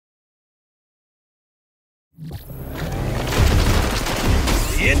The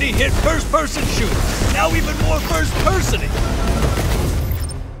indie hit first-person shooter. Now even more first-personing.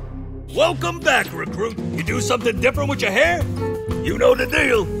 Welcome back, recruit. You do something different with your hair? You know the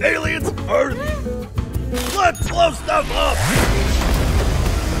deal. Aliens, Earth. Let's blow stuff up!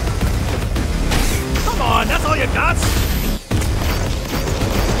 Come on, that's all you got?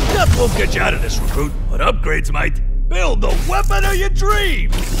 Death won't get you out of this, recruit, but upgrades might. Build the weapon of your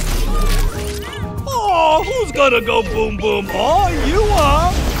dreams! Oh, who's gonna go boom boom? Oh, you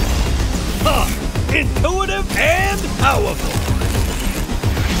are! Huh, intuitive and powerful.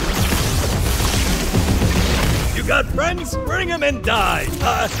 You got friends? Bring them and die.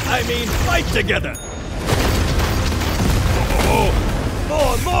 Fight together. More!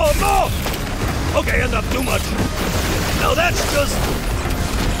 Okay, enough, too much. Now that's just...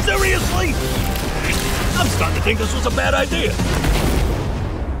 Seriously? I'm starting to think this was a bad idea.